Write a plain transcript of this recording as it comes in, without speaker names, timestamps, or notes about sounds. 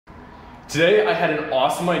Today I had an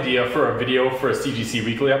awesome idea for a video for a CGC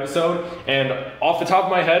Weekly episode, and off the top of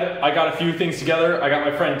my head, I got a few things together. I got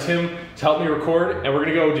my friend Tim to help me record, and we're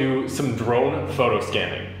gonna go do some drone photo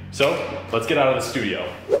scanning. So, let's get out of the studio.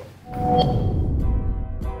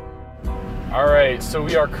 All right, so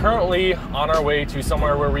we are currently on our way to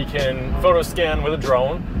somewhere where we can photo scan with a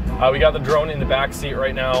drone. We got the drone in the back seat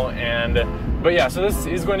right now, but yeah, so this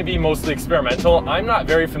is going to be mostly experimental. I'm not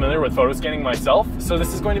very familiar with photo scanning myself, so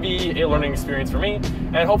this is going to be a learning experience for me,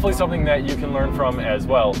 and hopefully something that you can learn from as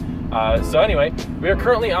well. So anyway, we are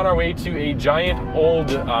currently on our way to a giant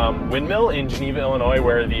old windmill in Geneva, Illinois,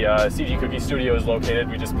 where the CG Cookie studio is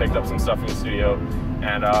located. We just picked up some stuff from the studio,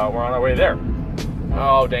 and we're on our way there.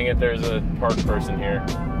 Oh, dang it, there's a park person here.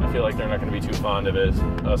 I feel like they're not going to be too fond of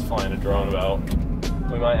us flying a drone about.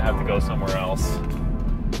 We might have to go somewhere else.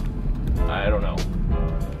 I don't know.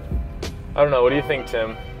 What do you think,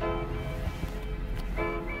 Tim?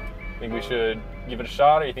 Think we should give it a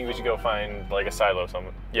shot, or you think we should go find like a silo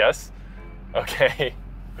somewhere? Yes? Okay.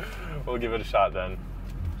 We'll give it a shot then.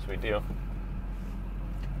 Sweet deal.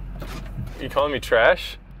 Are you calling me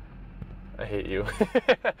trash? I hate you.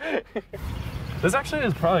 This actually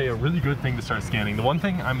is probably a really good thing to start scanning. The one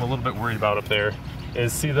thing I'm a little bit worried about up there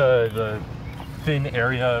is, see the thin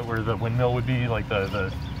area where the windmill would be, like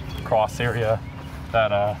the cross area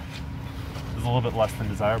that is a little bit less than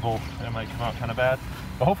desirable, and it might come out kind of bad.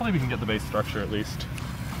 But hopefully we can get the base structure at least.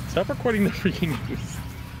 Stop recording the freaking news.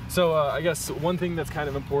 So I guess one thing that's kind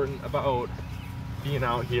of important about being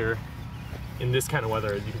out here in this kind of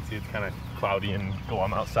weather, as you can see it's kind of cloudy and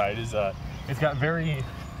glum outside, is it's got very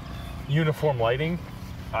uniform lighting,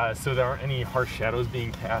 so there aren't any harsh shadows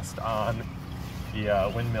being cast on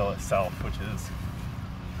the windmill itself, which is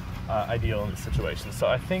ideal in this situation. So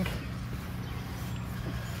I think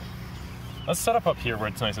let's set up here where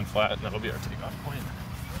it's nice and flat, and that'll be our takeoff point.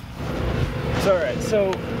 So alright,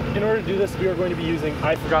 so in order to do this, we are going to be using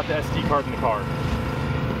I forgot the SD card in the car.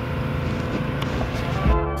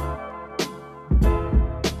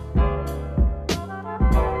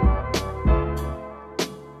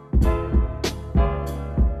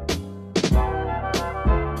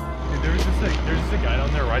 There's just a guy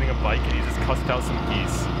down there riding a bike, and he just cussed out some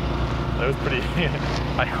geese. That was pretty,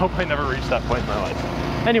 I hope I never reach that point in my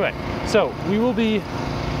life. Anyway, so we will be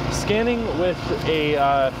scanning with a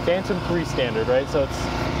Phantom 3 standard, right? So it's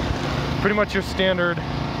pretty much your standard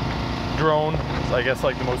drone. It's, I guess,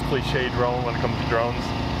 like the most cliche drone when it comes to drones,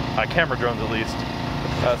 camera drones at least.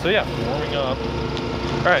 So yeah, warming up.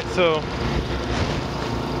 All right, so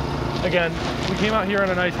again, we came out here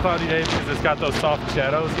on a nice cloudy day because it's got those soft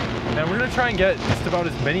shadows, and we're gonna try and get just about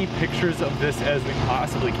as many pictures of this as we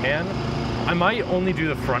possibly can. I might only do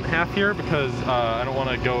the front half here because I don't want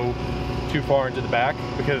to go too far into the back,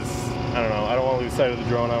 because I don't know, I don't want to lose sight of the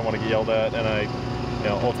drone. I don't want to get yelled at, and I,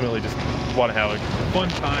 ultimately just want to have a fun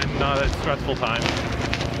time, not a stressful time.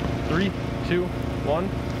 3, 2, 1,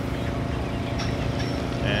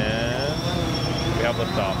 and we have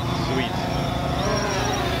liftoff. Sweet.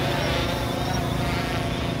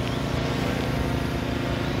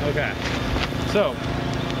 Okay, so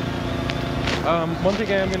one thing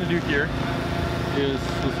I am going to do here is,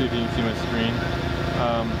 let's see if you can see my screen.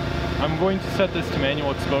 I'm going to set this to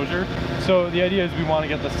manual exposure. So the idea is we want to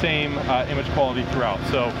get the same image quality throughout.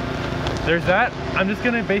 So there's that. I'm just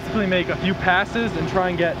going to basically make a few passes and try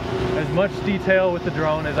and get as much detail with the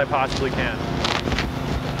drone as I possibly can.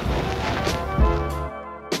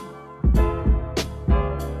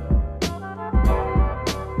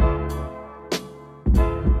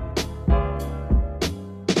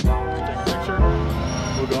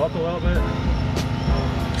 Go up a little bit,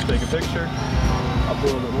 take a picture, up a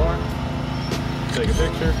little bit more, take a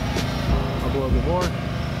picture, up a little bit more,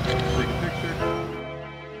 take a picture.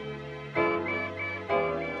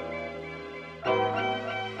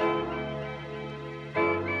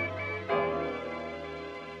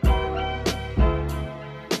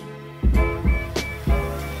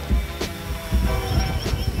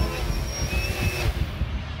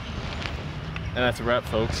 And that's a wrap,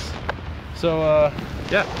 folks. So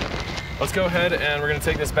yeah, let's go ahead and we're gonna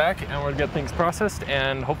take this back and we're gonna get things processed,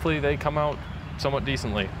 and hopefully they come out somewhat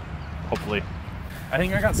decently, hopefully. I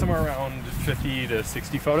think I got somewhere around 50 to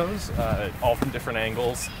 60 photos, all from different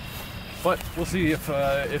angles, but we'll see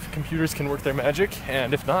if computers can work their magic,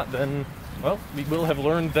 and if not, then, well, we will have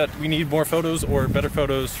learned that we need more photos or better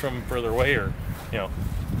photos from further away, or,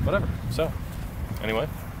 whatever. So, anyway,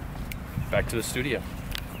 back to the studio.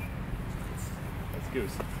 That's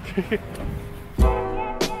Goose.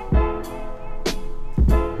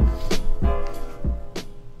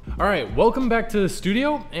 All right, welcome back to the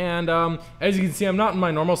studio, and as you can see, I'm not in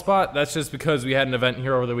my normal spot. That's just because we had an event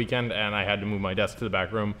here over the weekend and I had to move my desk to the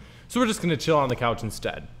back room. So we're just gonna chill on the couch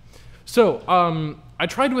instead. So I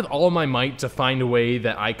tried with all of my might to find a way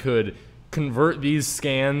that I could convert these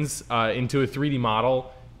scans into a 3D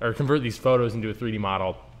model, or convert these photos into a 3D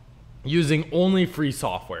model using only free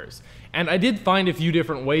softwares. And I did find a few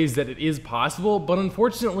different ways that it is possible, but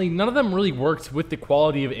unfortunately none of them really worked with the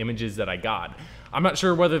quality of images that I got. I'm not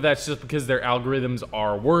sure whether that's just because their algorithms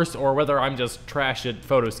are worse or whether I'm just trash at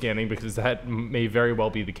photo scanning, because that may very well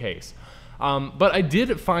be the case. But I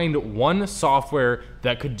did find one software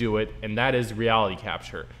that could do it, and that is Reality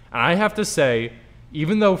Capture. And I have to say,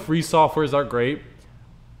 even though free softwares are great,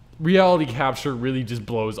 Reality Capture really just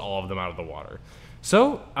blows all of them out of the water.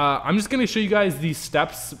 So I'm just gonna show you guys these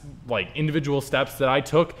steps, like individual steps that I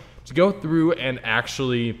took to go through and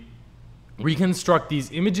actually reconstruct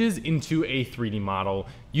these images into a 3D model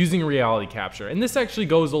using Reality Capture. And this actually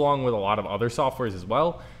goes along with a lot of other softwares as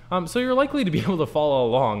well. So you're likely to be able to follow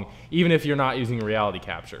along even if you're not using Reality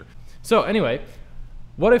Capture. So anyway,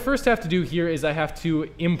 what I first have to do here is I have to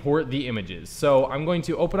import the images. So I'm going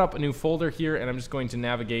to open up a new folder here, and I'm just going to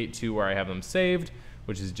navigate to where I have them saved,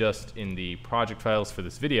 which is just in the project files for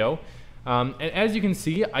this video. And as you can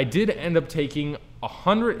see, I did end up taking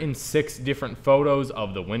 106 different photos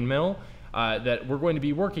of the windmill that we're going to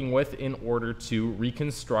be working with in order to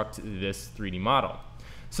reconstruct this 3D model.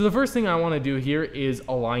 So the first thing I want to do here is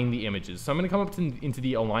align the images. So I'm going to come up into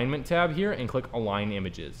the alignment tab here and click align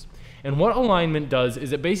images. And what alignment does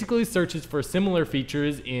is it basically searches for similar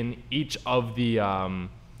features in each of the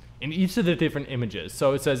different images.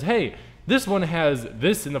 So it says, hey, this one has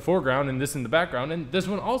this in the foreground and this in the background, and this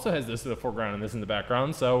one also has this in the foreground and this in the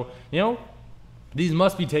background. So, you know, these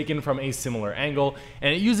must be taken from a similar angle,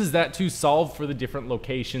 and it uses that to solve for the different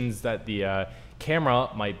locations that the camera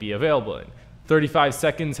might be available in. 35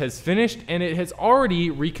 seconds has finished, and it has already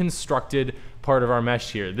reconstructed part of our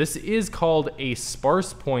mesh here. This is called a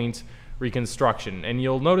sparse point reconstruction, and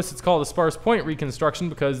you'll notice it's called a sparse point reconstruction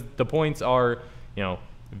because the points are, you know,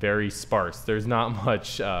 very sparse. There's not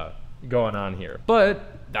much going on here,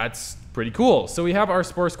 but that's pretty cool. So we have our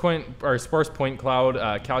sparse point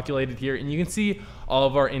cloud calculated here, and you can see all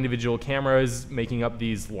of our individual cameras making up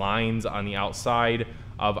these lines on the outside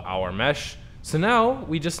of our mesh. So now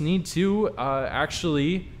we just need to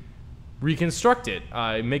actually reconstruct it,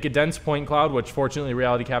 make a dense point cloud, which fortunately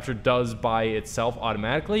Reality Capture does by itself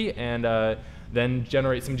automatically, and then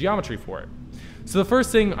generate some geometry for it. So the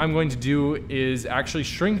first thing I'm going to do is actually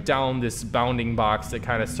shrink down this bounding box that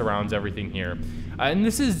kind of surrounds everything here. And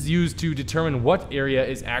this is used to determine what area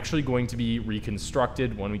is actually going to be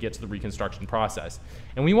reconstructed when we get to the reconstruction process.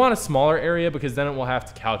 And we want a smaller area because then it will have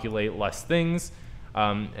to calculate less things,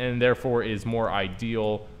 and therefore is more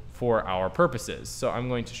ideal for our purposes. So I'm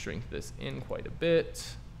going to shrink this in quite a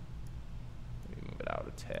bit. Let me move it out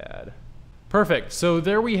a tad. Perfect. So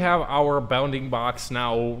there we have our bounding box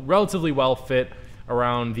now relatively well fit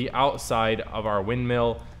around the outside of our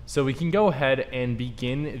windmill. So we can go ahead and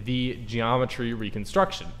begin the geometry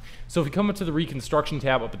reconstruction. So if we come up to the reconstruction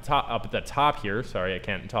tab up at the top here, sorry, I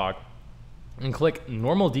can't talk, and click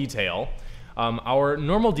normal detail, our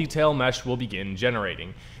normal detail mesh will begin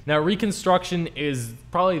generating. Now reconstruction is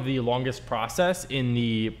probably the longest process in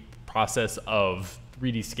the process of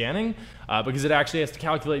 3D scanning because it actually has to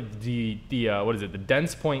calculate the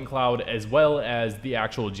dense point cloud as well as the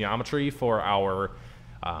actual geometry for our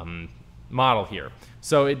model here.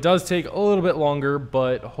 So it does take a little bit longer,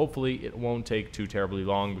 but hopefully it won't take too terribly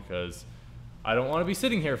long because I don't want to be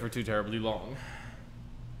sitting here for too terribly long.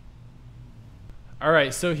 All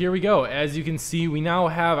right, so here we go. As you can see, we now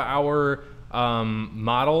have our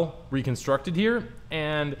model reconstructed here,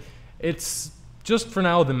 and it's just for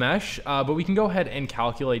now the mesh, but we can go ahead and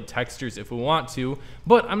calculate textures if we want to,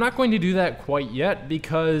 but I'm not going to do that quite yet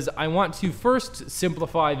because I want to first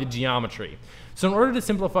simplify the geometry. So in order to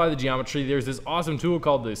simplify the geometry, there's this awesome tool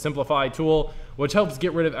called the Simplify tool, which helps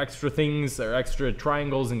get rid of extra things or extra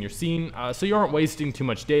triangles in your scene, so you aren't wasting too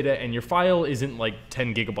much data and your file isn't like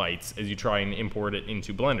 10 gigabytes as you try and import it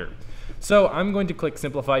into Blender. So I'm going to click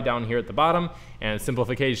Simplify down here at the bottom, and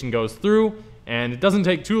simplification goes through, and it doesn't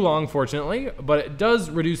take too long, fortunately, but it does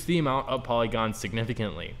reduce the amount of polygons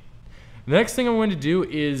significantly. The next thing I'm going to do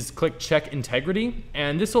is click Check Integrity,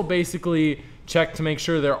 and this will basically check to make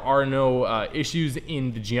sure there are no issues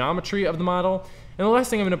in the geometry of the model. And the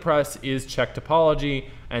last thing I'm going to press is Check Topology,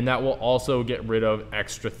 and that will also get rid of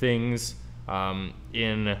extra things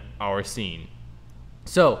in our scene.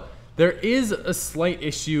 So there is a slight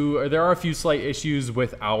issue, or there are a few slight issues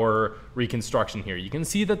with our reconstruction here. You can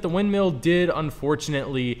see that the windmill did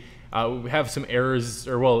unfortunately We have some errors,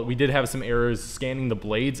 or well, we did have some errors scanning the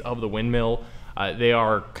blades of the windmill. They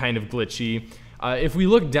are kind of glitchy. If we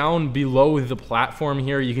look down below the platform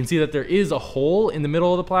here, you can see that there is a hole in the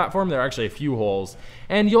middle of the platform. There are actually a few holes.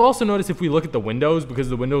 And you'll also notice if we look at the windows, because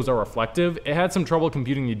the windows are reflective, it had some trouble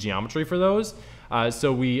computing the geometry for those.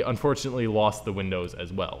 So we unfortunately lost the windows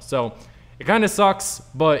as well. So it kind of sucks,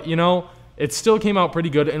 but you know, it still came out pretty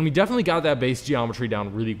good, and we definitely got that base geometry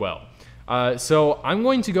down really well. So I'm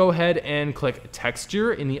going to go ahead and click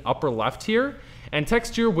texture in the upper left here, and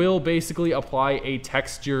texture will basically apply a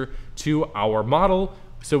texture to our model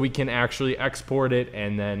so we can actually export it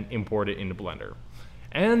and then import it into Blender.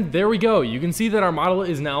 And there we go. You can see that our model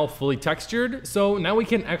is now fully textured, so now we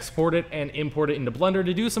can export it and import it into Blender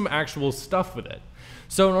to do some actual stuff with it.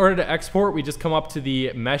 So in order to export, we just come up to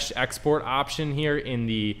the mesh export option here in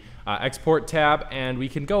the export tab, and we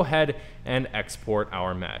can go ahead and export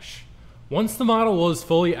our mesh. Once the model was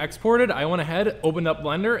fully exported, I went ahead, opened up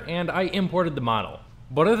Blender, and I imported the model.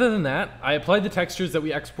 But other than that, I applied the textures that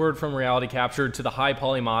we exported from Reality Capture to the high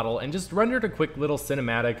poly model and just rendered a quick little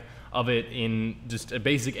cinematic of it in just a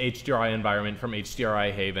basic HDRI environment from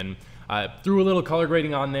HDRI Haven. Threw a little color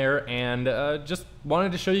grading on there, and just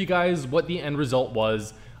wanted to show you guys what the end result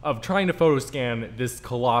was of trying to photo scan this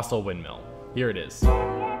colossal windmill. Here it is.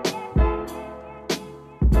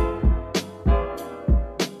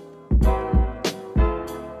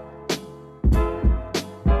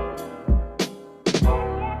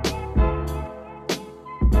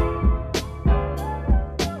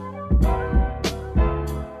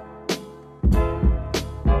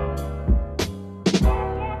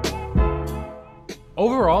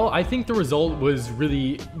 Overall, I think the result was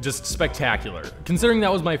really just spectacular. Considering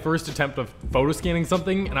that was my first attempt of photo scanning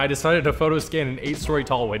something and I decided to photo scan an 8-story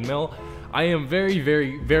tall windmill, I am very,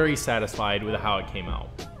 very, very satisfied with how it came out.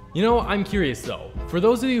 You know, I'm curious though, for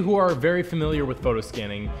those of you who are very familiar with photo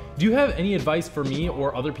scanning, do you have any advice for me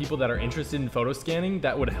or other people that are interested in photo scanning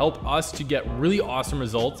that would help us to get really awesome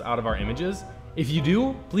results out of our images? If you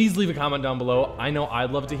do, please leave a comment down below. I know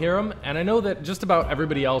I'd love to hear them, and I know that just about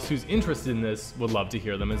everybody else who's interested in this would love to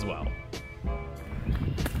hear them as well.